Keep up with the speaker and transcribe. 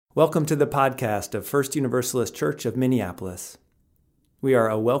Welcome to the podcast of First Universalist Church of Minneapolis. We are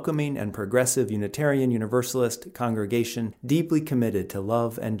a welcoming and progressive Unitarian Universalist congregation deeply committed to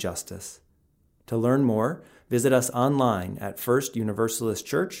love and justice. To learn more, visit us online at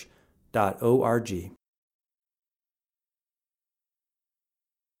firstuniversalistchurch.org.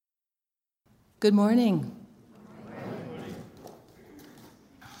 Good morning.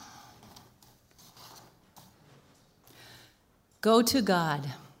 Go to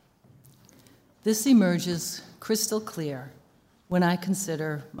God. This emerges crystal clear when I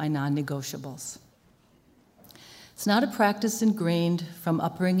consider my non-negotiables. It's not a practice ingrained from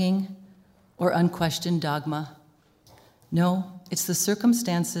upbringing or unquestioned dogma. No, it's the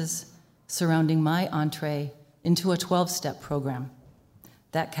circumstances surrounding my entree into a 12-step program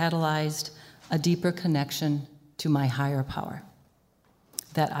that catalyzed a deeper connection to my higher power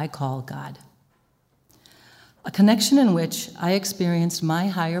that I call God. A connection in which I experienced my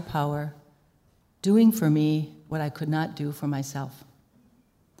higher power doing for me what I could not do for myself.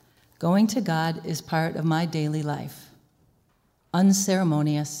 Going to God is part of my daily life,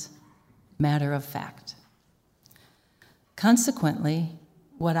 unceremonious, matter of fact. Consequently,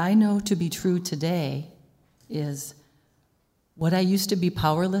 what I know to be true today is what I used to be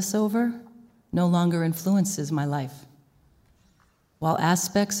powerless over no longer influences my life. While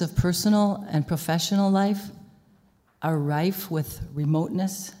aspects of personal and professional life are rife with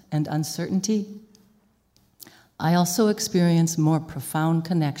remoteness and uncertainty, I also experience more profound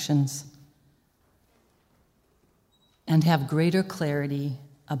connections and have greater clarity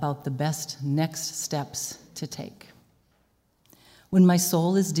about the best next steps to take. When my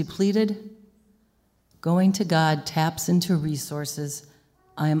soul is depleted, going to God taps into resources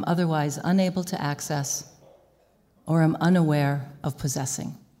I am otherwise unable to access or am unaware of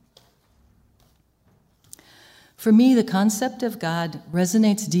possessing. For me, the concept of God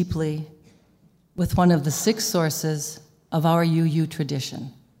resonates deeply with one of the 6 sources of our UU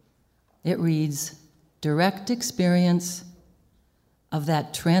tradition. It reads, direct experience of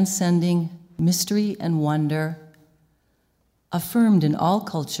that transcending mystery and wonder affirmed in all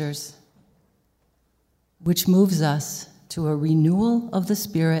cultures, which moves us to a renewal of the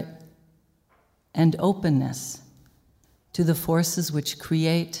spirit and openness to the forces which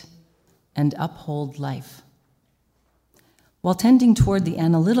create and uphold life. While tending toward the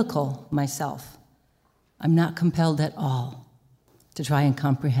analytical myself, I'm not compelled at all to try and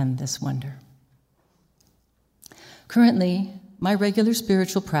comprehend this wonder. Currently, my regular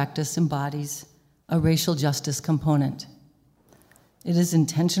spiritual practice embodies a racial justice component. It is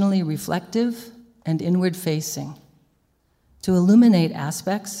intentionally reflective and inward-facing to illuminate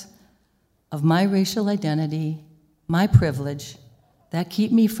aspects of my racial identity, my privilege, that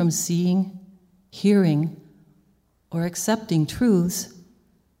keep me from seeing, hearing, or accepting truths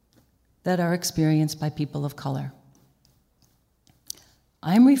that are experienced by people of color.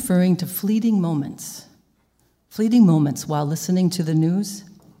 I'm referring to fleeting moments while listening to the news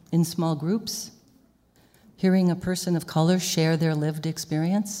in small groups, hearing a person of color share their lived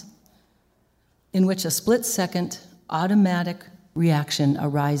experience, in which a split-second automatic reaction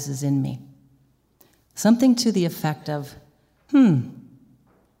arises in me. Something to the effect of,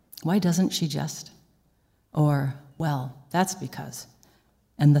 why doesn't she just? Or, well, that's because.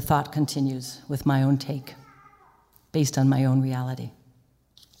 And the thought continues with my own take, based on my own reality.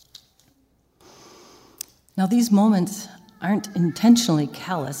 Now, these moments aren't intentionally a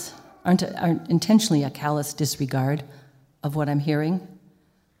callous disregard of what I'm hearing,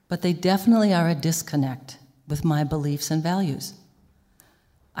 but they definitely are a disconnect with my beliefs and values.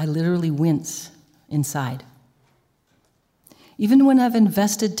 I literally wince inside. Even when I've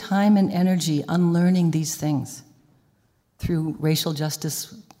invested time and energy unlearning these things, through racial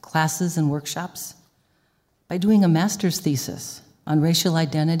justice classes and workshops, by doing a master's thesis on racial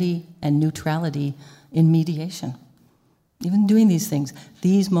identity and neutrality in mediation. Even doing these things,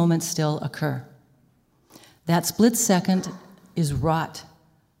 these moments still occur. That split second is wrought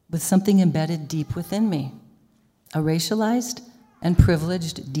with something embedded deep within me, a racialized and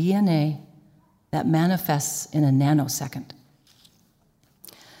privileged DNA that manifests in a nanosecond.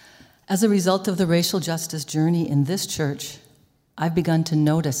 As a result of the racial justice journey in this church, I've begun to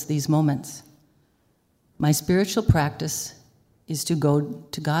notice these moments. My spiritual practice is to go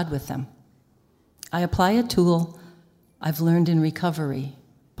to God with them. I apply a tool I've learned in recovery: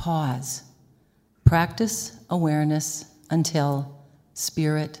 pause. Practice awareness until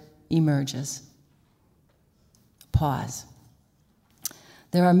spirit emerges. Pause.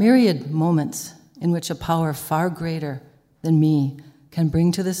 There are myriad moments in which a power far greater than me can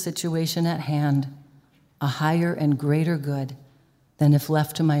bring to the situation at hand a higher and greater good than if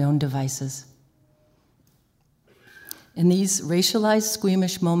left to my own devices. In these racialized,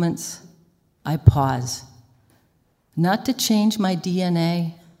 squeamish moments, I pause, not to change my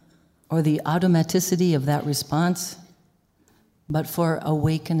DNA or the automaticity of that response, but for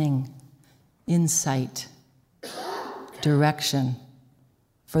awakening, insight, direction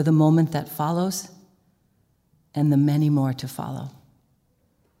for the moment that follows and the many more to follow.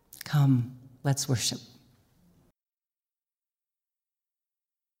 Come, let's worship.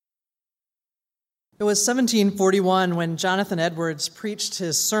 It was 1741 when Jonathan Edwards preached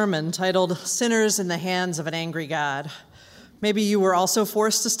his sermon titled "Sinners in the Hands of an Angry God." Maybe you were also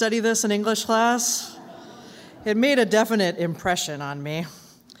forced to study this in English class. It made a definite impression on me.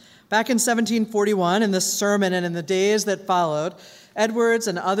 Back in 1741, in this sermon and in the days that followed, Edwards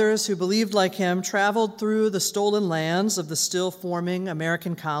and others who believed like him traveled through the stolen lands of the still-forming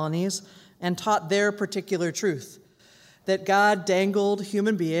American colonies and taught their particular truth, that God dangled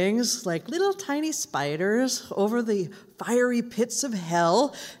human beings like little tiny spiders over the fiery pits of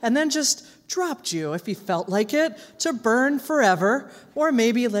hell and then just dropped you, if he felt like it, to burn forever or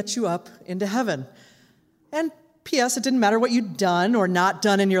maybe let you up into heaven. And P.S., it didn't matter what you'd done or not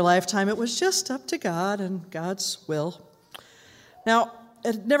done in your lifetime. It was just up to God and God's will. Now,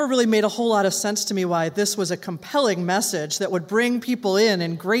 it never really made a whole lot of sense to me why this was a compelling message that would bring people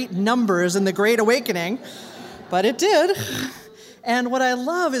in great numbers in the Great Awakening, but it did. And what I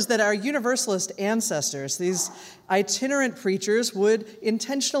love is that our Universalist ancestors, these itinerant preachers, would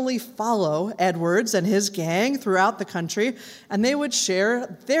intentionally follow Edwards and his gang throughout the country, and they would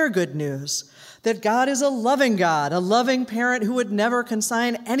share their good news, that God is a loving God, a loving parent who would never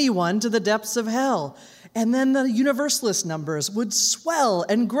consign anyone to the depths of hell. And then the Universalist numbers would swell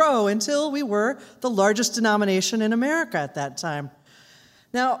and grow until we were the largest denomination in America at that time.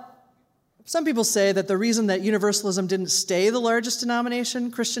 Now, some people say that the reason that Universalism didn't stay the largest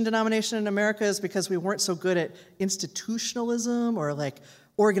denomination, Christian denomination in America, is because we weren't so good at institutionalism or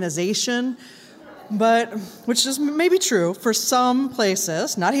organization, but which is maybe true for some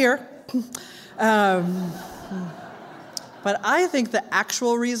places, not here. But I think the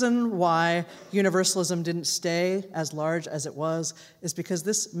actual reason why Universalism didn't stay as large as it was is because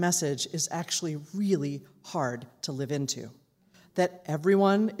this message is actually really hard to live into. That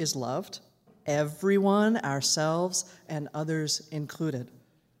everyone is loved, everyone, ourselves, and others included.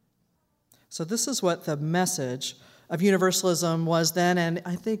 So this is what the message of Universalism was then, and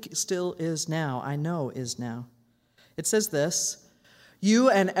I think still is now, I know is now. It says this: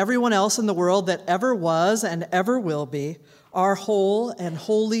 "You and everyone else in the world that ever was and ever will be are whole and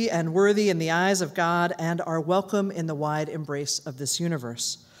holy and worthy in the eyes of God and are welcome in the wide embrace of this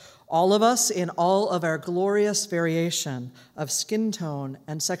universe. All of us in all of our glorious variation of skin tone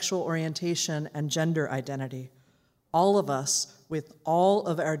and sexual orientation and gender identity. All of us with all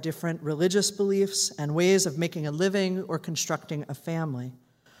of our different religious beliefs and ways of making a living or constructing a family.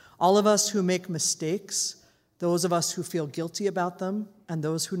 All of us who make mistakes, those of us who feel guilty about them, and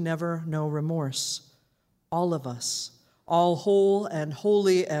those who never know remorse. All of us, all whole and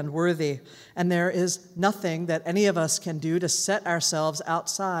holy and worthy, and there is nothing that any of us can do to set ourselves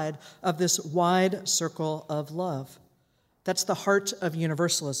outside of this wide circle of love. That's the heart of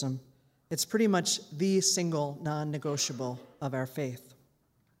Universalism. It's pretty much the single non-negotiable of our faith.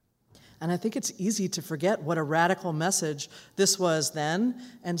 And I think it's easy to forget what a radical message this was then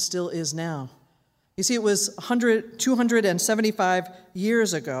and still is now. You see, it was 275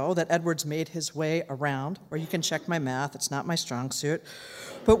 years ago that Edwards made his way around, or you can check my math, it's not my strong suit,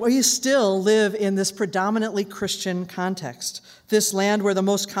 but we still live in this predominantly Christian context, this land where the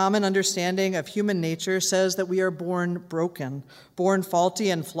most common understanding of human nature says that we are born broken, born faulty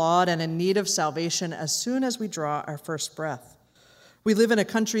and flawed, and in need of salvation as soon as we draw our first breath. We live in a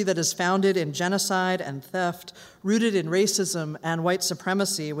country that is founded in genocide and theft, rooted in racism and white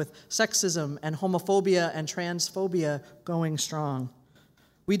supremacy, with sexism and homophobia and transphobia going strong.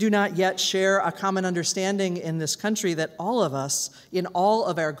 We do not yet share a common understanding in this country that all of us, in all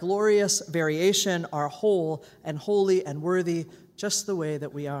of our glorious variation, are whole and holy and worthy just the way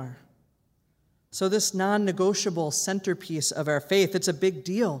that we are. So this non-negotiable centerpiece of our faith, it's a big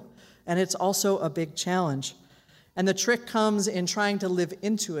deal, and it's also a big challenge. And the trick comes in trying to live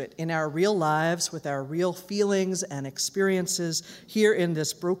into it in our real lives with our real feelings and experiences here in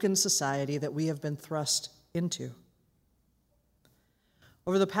this broken society that we have been thrust into.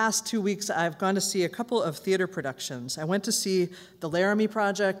 Over the past 2 weeks, I've gone to see a couple of theater productions. I went to see The Laramie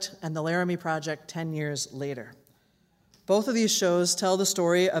Project and The Laramie Project 10 Years Later. Both of these shows tell the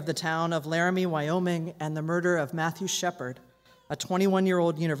story of the town of Laramie, Wyoming, and the murder of Matthew Shepard, a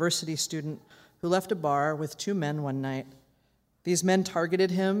 21-year-old university student who left a bar with two men one night. These men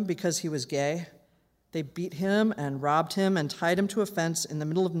targeted him because he was gay. They beat him and robbed him and tied him to a fence in the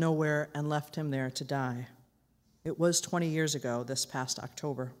middle of nowhere and left him there to die. It was 20 years ago this past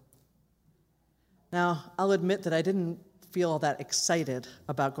October. Now, I'll admit that I didn't feel that excited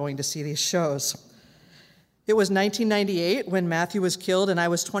about going to see these shows. It was 1998 when Matthew was killed, and I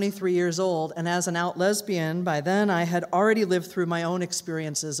was 23 years old, and as an out lesbian, by then I had already lived through my own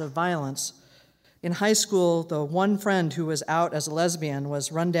experiences of violence. In high school, the one friend who was out as a lesbian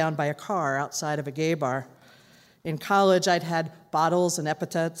was run down by a car outside of a gay bar. In college, I'd had bottles and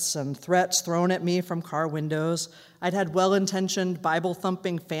epithets and threats thrown at me from car windows. I'd had well-intentioned,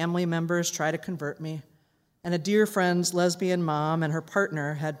 Bible-thumping family members try to convert me. And a dear friend's lesbian mom and her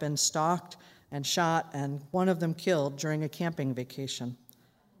partner had been stalked and shot, and one of them killed during a camping vacation.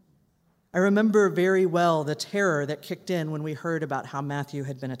 I remember very well the terror that kicked in when we heard about how Matthew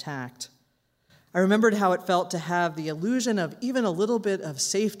had been attacked. I remembered how it felt to have the illusion of even a little bit of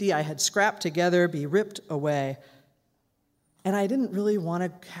safety I had scrapped together be ripped away. And I didn't really want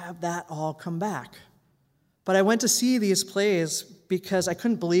to have that all come back. But I went to see these plays because I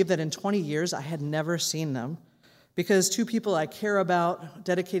couldn't believe that in 20 years I had never seen them, because two people I care about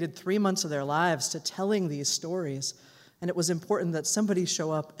dedicated 3 months of their lives to telling these stories, and it was important that somebody show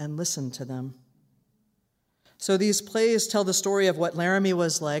up and listen to them. So these plays tell the story of what Laramie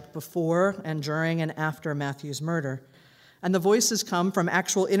was like before and during and after Matthew's murder. And the voices come from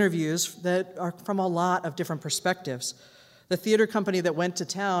actual interviews that are from a lot of different perspectives. The theater company that went to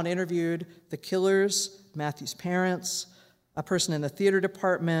town interviewed the killers, Matthew's parents, a person in the theater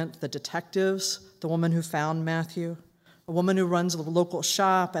department, the detectives, the woman who found Matthew, a woman who runs a local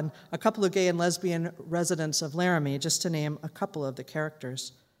shop, and a couple of gay and lesbian residents of Laramie, just to name a couple of the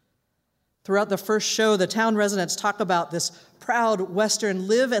characters. Throughout the first show, the town residents talk about this proud Western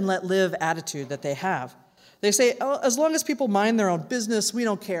live and let live attitude that they have. They say, oh, as long as people mind their own business, we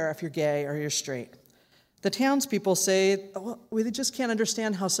don't care if you're gay or you're straight. The townspeople say, oh, we just can't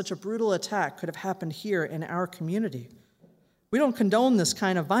understand how such a brutal attack could have happened here in our community. We don't condone this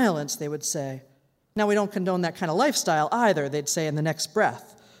kind of violence, they would say. Now, we don't condone that kind of lifestyle either, they'd say in the next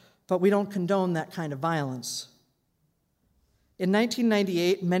breath, but we don't condone that kind of violence. In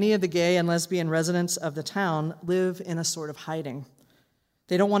 1998, many of the gay and lesbian residents of the town live in a sort of hiding.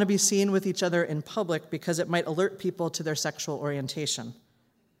 They don't want to be seen with each other in public because it might alert people to their sexual orientation.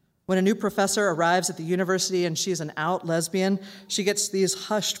 When a new professor arrives at the university and she's an out lesbian, she gets these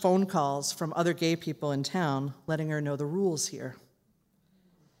hushed phone calls from other gay people in town, letting her know the rules here.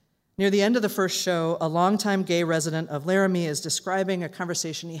 Near the end of the first show, a longtime gay resident of Laramie is describing a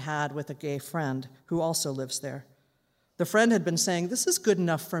conversation he had with a gay friend who also lives there. The friend had been saying, this is good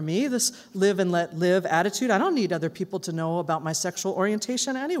enough for me, this live and let live attitude. I don't need other people to know about my sexual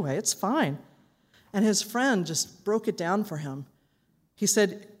orientation anyway, it's fine. And his friend just broke it down for him. He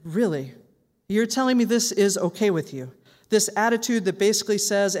said, really, you're telling me this is okay with you? This attitude that basically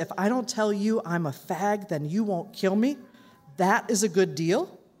says, if I don't tell you I'm a fag, then you won't kill me? That is a good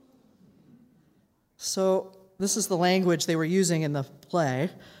deal? So this is the language they were using in the play.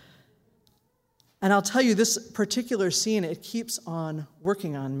 And I'll tell you, this particular scene, it keeps on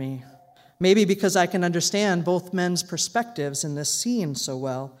working on me. Maybe because I can understand both men's perspectives in this scene so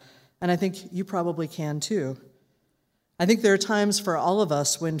well, and I think you probably can too. I think there are times for all of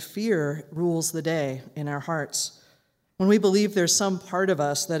us when fear rules the day in our hearts, when we believe there's some part of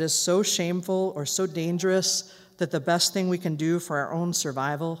us that is so shameful or so dangerous that the best thing we can do for our own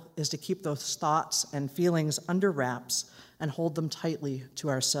survival is to keep those thoughts and feelings under wraps and hold them tightly to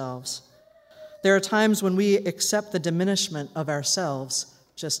ourselves. There are times when we accept the diminishment of ourselves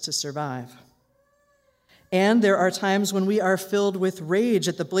just to survive. And there are times when we are filled with rage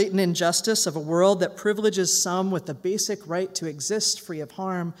at the blatant injustice of a world that privileges some with the basic right to exist free of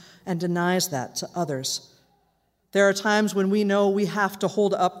harm and denies that to others. There are times when we know we have to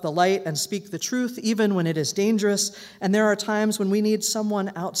hold up the light and speak the truth even when it is dangerous, and there are times when we need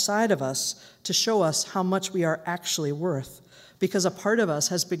someone outside of us to show us how much we are actually worth, because a part of us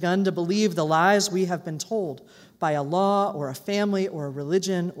has begun to believe the lies we have been told by a law or a family or a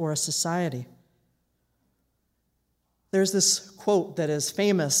religion or a society. There's this quote that is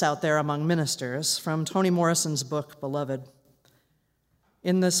famous out there among ministers from Toni Morrison's book, Beloved.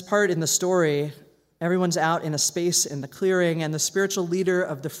 In this part in the story, everyone's out in a space in the clearing, and the spiritual leader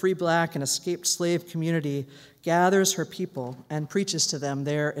of the free black and escaped slave community gathers her people and preaches to them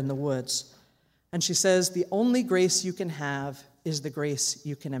there in the woods. And she says, the only grace you can have is the grace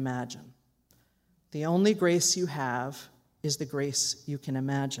you can imagine. The only grace you have is the grace you can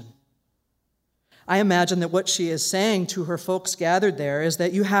imagine. I imagine that what she is saying to her folks gathered there is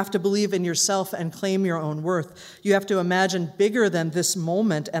that you have to believe in yourself and claim your own worth. You have to imagine bigger than this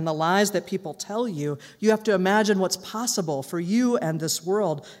moment and the lies that people tell you. You have to imagine what's possible for you and this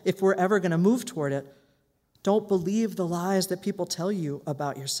world if we're ever going to move toward it. Don't believe the lies that people tell you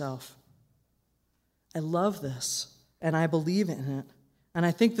about yourself. I love this, and I believe in it. And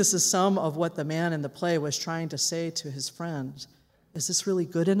I think this is some of what the man in the play was trying to say to his friend. Is this really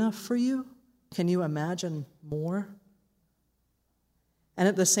good enough for you? Can you imagine more? And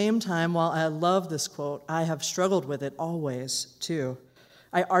at the same time, while I love this quote, I have struggled with it always, too.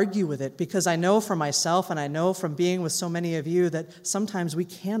 I argue with it because I know for myself and I know from being with so many of you that sometimes we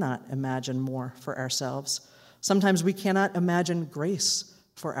cannot imagine more for ourselves. Sometimes we cannot imagine grace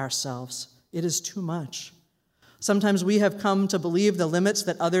for ourselves. It is too much. Sometimes we have come to believe the limits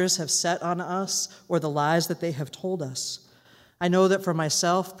that others have set on us or the lies that they have told us. I know that for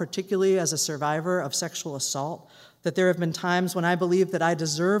myself, particularly as a survivor of sexual assault, that there have been times when I believed that I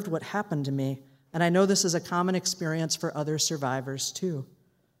deserved what happened to me, and I know this is a common experience for other survivors too.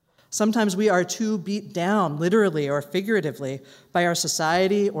 Sometimes we are too beat down, literally or figuratively, by our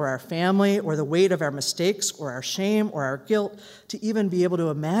society or our family or the weight of our mistakes or our shame or our guilt to even be able to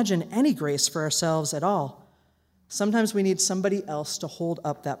imagine any grace for ourselves at all. Sometimes we need somebody else to hold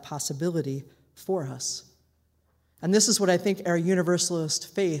up that possibility for us. And this is what I think our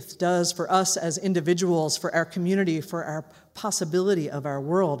Universalist faith does for us as individuals, for our community, for our possibility of our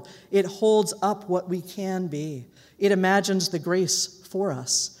world. It holds up what we can be. It imagines the grace for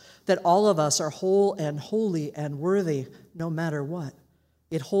us, that all of us are whole and holy and worthy no matter what.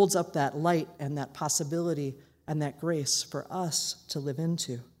 It holds up that light and that possibility and that grace for us to live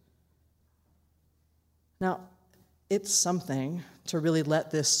into. Now, it's something to really let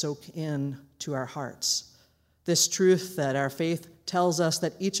this soak in to our hearts. This truth that our faith tells us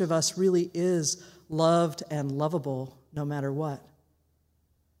that each of us really is loved and lovable no matter what.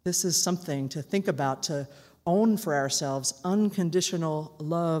 This is something to think about, to own for ourselves unconditional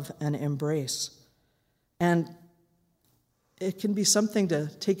love and embrace. And it can be something to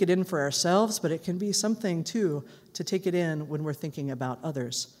take it in for ourselves, but it can be something, too, to take it in when we're thinking about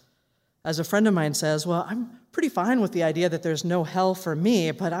others. As a friend of mine says, well, I'm pretty fine with the idea that there's no hell for me,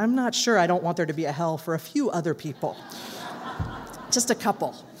 but I'm not sure I don't want there to be a hell for a few other people. Just a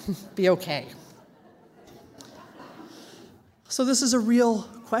couple. Be okay. So this is a real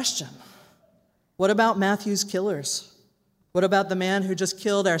question. What about Matthew's killers? What about the man who just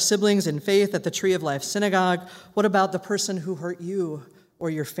killed our siblings in faith at the Tree of Life Synagogue? What about the person who hurt you or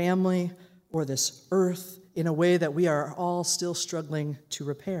your family or this earth in a way that we are all still struggling to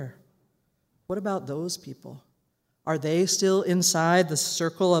repair? What about those people? Are they still inside the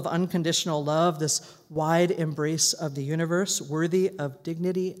circle of unconditional love, this wide embrace of the universe, worthy of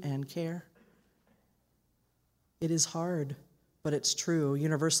dignity and care? It is hard, but it's true.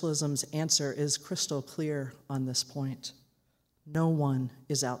 Universalism's answer is crystal clear on this point. No one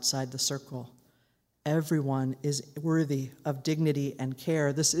is outside the circle. Everyone is worthy of dignity and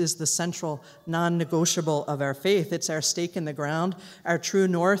care. This is the central non-negotiable of our faith. It's our stake in the ground, our true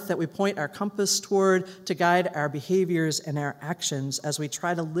north that we point our compass toward to guide our behaviors and our actions as we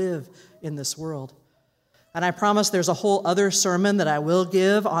try to live in this world. And I promise there's a whole other sermon that I will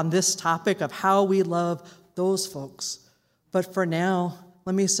give on this topic of how we love those folks. But for now,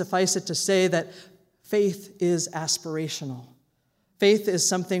 let me suffice it to say that faith is aspirational. Faith is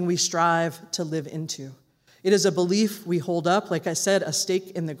something we strive to live into. It is a belief we hold up, like I said, a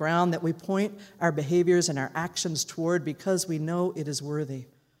stake in the ground that we point our behaviors and our actions toward because we know it is worthy.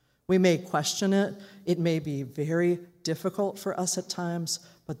 We may question it. It may be very difficult for us at times,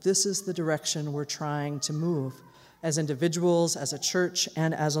 but this is the direction we're trying to move as individuals, as a church,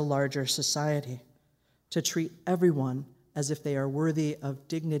 and as a larger society, to treat everyone as if they are worthy of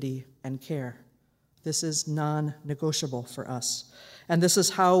dignity and care. This is non-negotiable for us. And this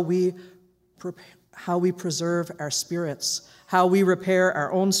is how we preserve our spirits, how we repair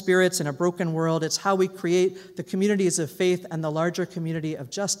our own spirits in a broken world. It's how we create the communities of faith and the larger community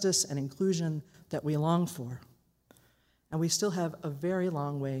of justice and inclusion that we long for. And we still have a very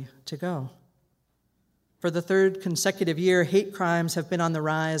long way to go. For the third consecutive year, hate crimes have been on the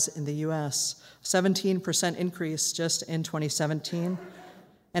rise in the U.S., 17% increase just in 2017.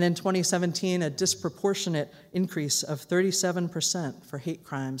 And in 2017, a disproportionate increase of 37% for hate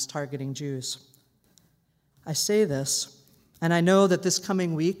crimes targeting Jews. I say this, and I know that this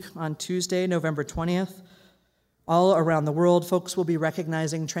coming week, on Tuesday, November 20th, all around the world, folks will be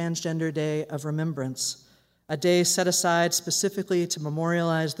recognizing Transgender Day of Remembrance, a day set aside specifically to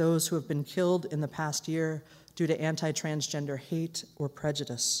memorialize those who have been killed in the past year due to anti-transgender hate or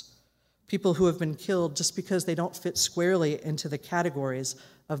prejudice. people who have been killed just because they don't fit squarely into the categories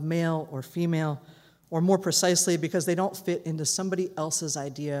of male or female, or more precisely, because they don't fit into somebody else's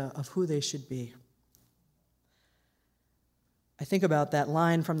idea of who they should be. I think about that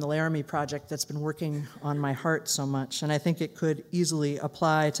line from the Laramie Project that's been working on my heart so much, and I think it could easily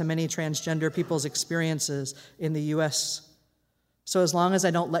apply to many transgender people's experiences in the U.S. So as long as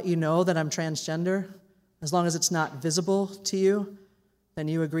I don't let you know that I'm transgender, as long as it's not visible to you, then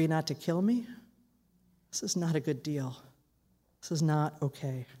you agree not to kill me? This is not a good deal. This is not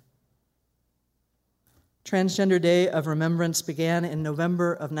okay. Transgender Day of Remembrance began in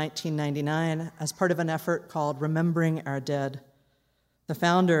November of 1999 as part of an effort called Remembering Our Dead. The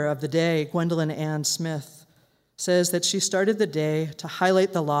founder of the day, Gwendolyn Ann Smith, says that she started the day to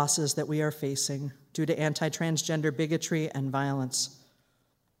highlight the losses that we are facing due to anti-transgender bigotry and violence.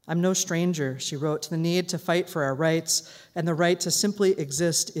 I'm no stranger, she wrote, to the need to fight for our rights, and the right to simply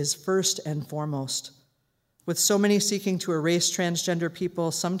exist is first and foremost. With so many seeking to erase transgender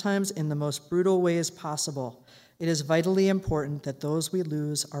people, sometimes in the most brutal ways possible, it is vitally important that those we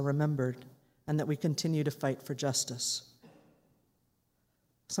lose are remembered and that we continue to fight for justice.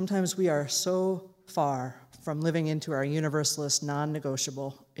 Sometimes we are so far from living into our universalist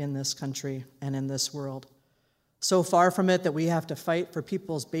non-negotiable in this country and in this world. So far from it that we have to fight for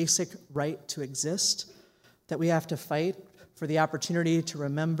people's basic right to exist, that we have to fight for the opportunity to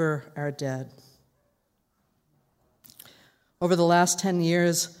remember our dead. Over the last 10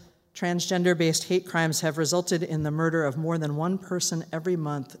 years, transgender-based hate crimes have resulted in the murder of more than one person every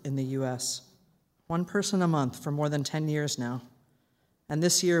month in the U.S. One person a month for more than 10 years now. And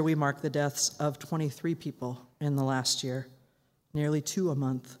this year we mark the deaths of 23 people in the last year, nearly 2 a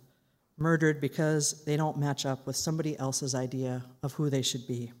month, murdered because they don't match up with somebody else's idea of who they should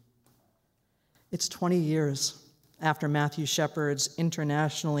be. It's 20 years after Matthew Shepard's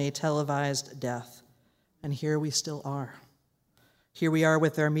internationally televised death, and here we still are. Here we are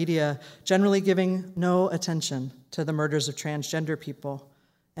with our media generally giving no attention to the murders of transgender people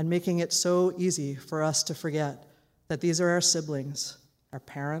and making it so easy for us to forget that these are our siblings, our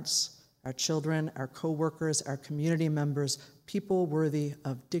parents, our children, our co-workers, our community members, people worthy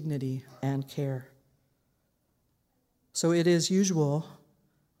of dignity and care. So it is usual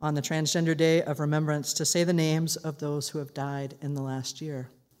on the Transgender Day of Remembrance to say the names of those who have died in the last year.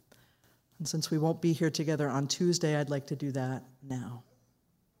 And since we won't be here together on Tuesday, I'd like to do that now.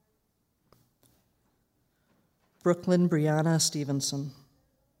 Brooklyn Brianna Stevenson,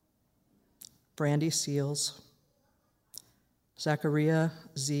 Brandy Seals, Zachariah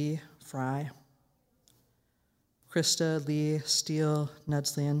Z. Fry, Krista Lee Steele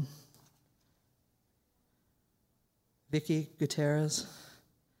Nudslian, Vicky Gutierrez,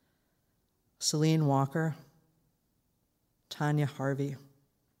 Celine Walker, Tanya Harvey,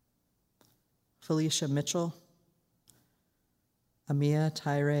 Felicia Mitchell, Amia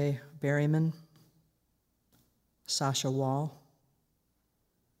Tyre Berryman, Sasha Wall,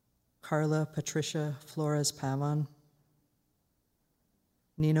 Carla Patricia Flores Pavon,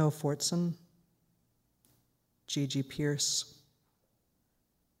 Nino Fortson, Gigi Pierce,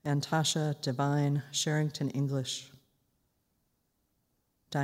 and Tasha Divine Sherrington English.